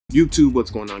YouTube,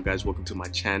 what's going on, guys? Welcome to my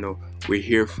channel. We're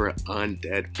here for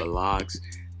Undead Blocks,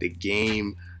 the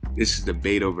game. This is the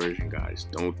beta version, guys.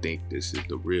 Don't think this is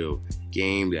the real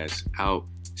game that's out.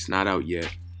 It's not out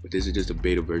yet, but this is just a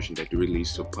beta version that they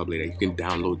released to public that you can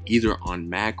download either on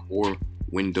Mac or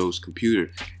Windows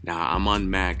computer. Now I'm on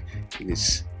Mac, and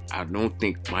I don't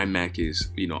think my Mac is,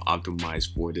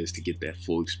 optimized for this to get that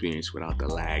full experience without the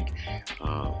lag,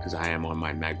 because I am on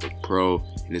my MacBook Pro,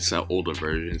 and it's an older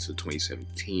version, so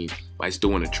 2017. But I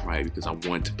still want to try it because I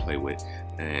want to play with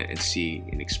and see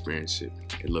and experience it.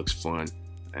 It looks fun,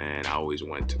 and I always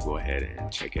wanted to go ahead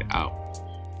and check it out.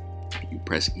 You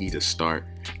press E to start,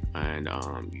 and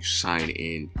you sign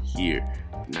in here.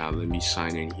 Now let me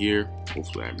sign in here.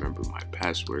 Hopefully I remember my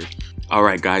password. All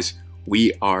right, guys,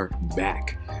 we are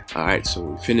back. All right, so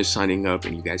we finished signing up,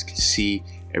 and you guys can see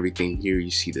everything here.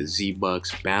 You see the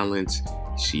ZBUX balance,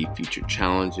 you see featured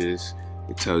challenges.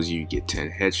 It tells you get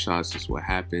 10 headshots. This is what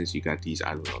happens. You got these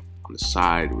items on the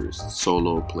side where it's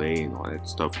solo play and all that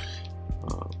stuff.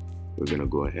 We're gonna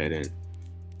go ahead and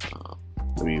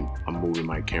I'm moving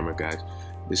my camera, guys.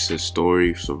 This is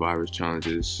story, survivors,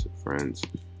 challenges, friends.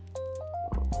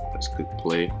 Let's click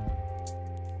play.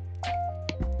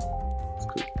 Let's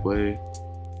click play.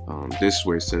 This is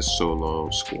where it says solo,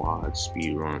 squad,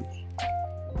 speed runs,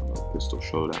 pistol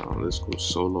showdown. Let's go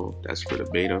solo. That's for the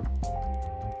beta.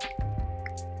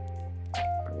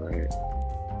 Alright,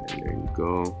 and there you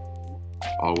go.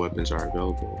 All weapons are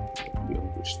available. We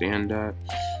understand that.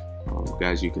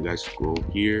 Guys, you guys go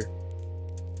here.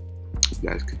 You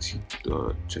guys can see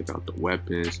check out the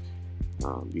weapons.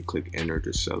 You click enter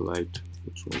to select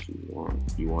which ones you want.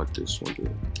 You want this one to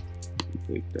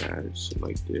click that,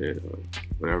 select it, or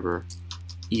whatever.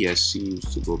 ESC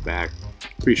is to go back.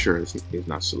 Pretty sure it's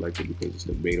not selected because it's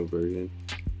the beta version.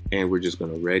 And we're just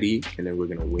gonna ready, and then we're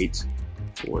gonna wait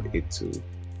for it to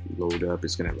load up.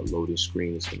 It's gonna have a loading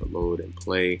screen. It's gonna load and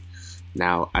play.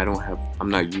 Now I'm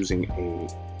not using a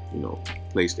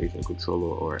PlayStation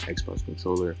controller or Xbox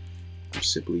controller. I'm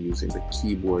simply using the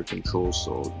keyboard control,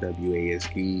 so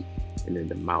WASD, and then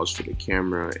the mouse for the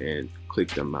camera, and click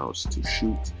the mouse to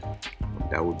shoot.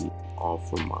 That would be all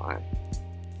for my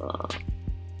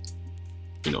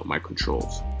my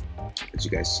controls. As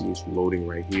you guys see, it's loading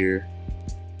right here,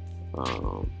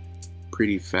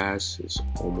 pretty fast. It's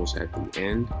almost at the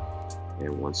end,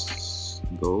 and once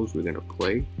it goes, we're gonna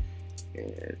play,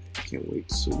 and I can't wait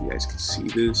so you guys can see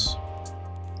this.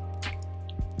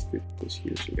 Put this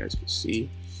here so you guys can see,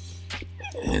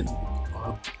 and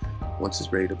once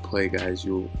it's ready to play, guys,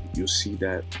 you'll see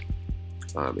that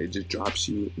it just drops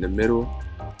you in the middle,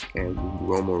 and you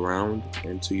roam around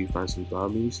until you find some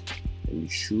zombies, and you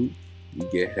shoot. You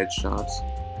get headshots.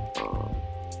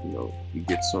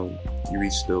 You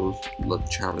reach those luck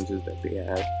challenges that they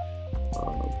have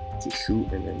to shoot,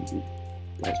 and then you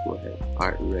guys go ahead. All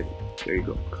right, we're ready. There you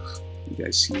go. You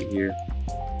guys see it here.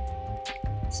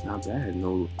 It's not bad.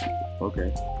 No,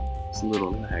 okay. It's a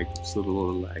little lag. It's a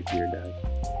little lag here, guys.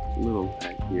 It's a little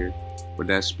lag here, but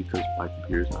that's because my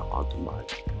computer is not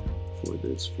optimized for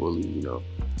this fully. You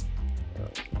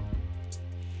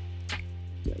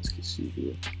guys can see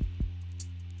here.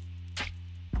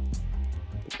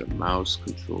 But the mouse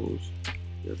controls,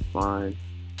 they're fine.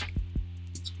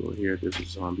 Let's go here. There's a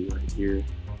zombie right here.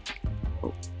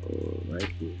 Oh, right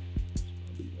here.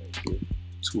 Zombie right here.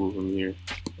 Two of them here.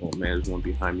 Oh man, there's one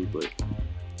behind me, but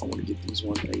I want to get these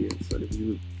ones right here in front of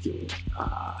you.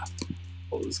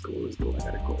 Oh, let's go. I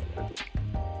gotta go.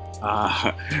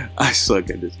 I suck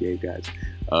at this game, guys.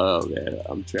 Oh man,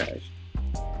 I'm trash.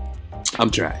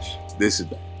 This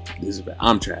is bad.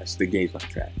 I'm trash. The game's not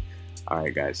trash. All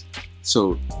right, guys.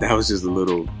 So that was just a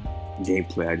little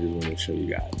gameplay I just want to show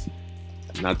you guys.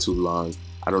 Not too long.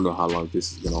 I don't know how long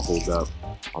this is gonna hold up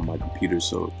on my computer.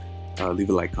 So leave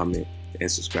a like, comment, and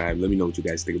subscribe. Let me know what you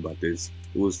guys think about this.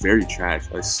 It was very trash.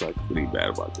 I suck pretty bad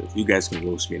about this. You guys can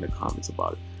roast me in the comments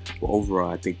about it. But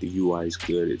overall, I think the UI is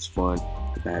good. It's fun.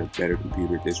 If I had a better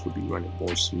computer, this would be running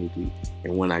more smoothly.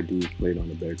 And when I do play it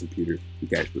on a better computer, you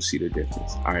guys will see the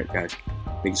difference. All right, guys.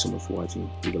 Thank you so much for watching.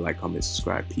 Leave a like, comment,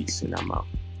 subscribe. Peace, and I'm out.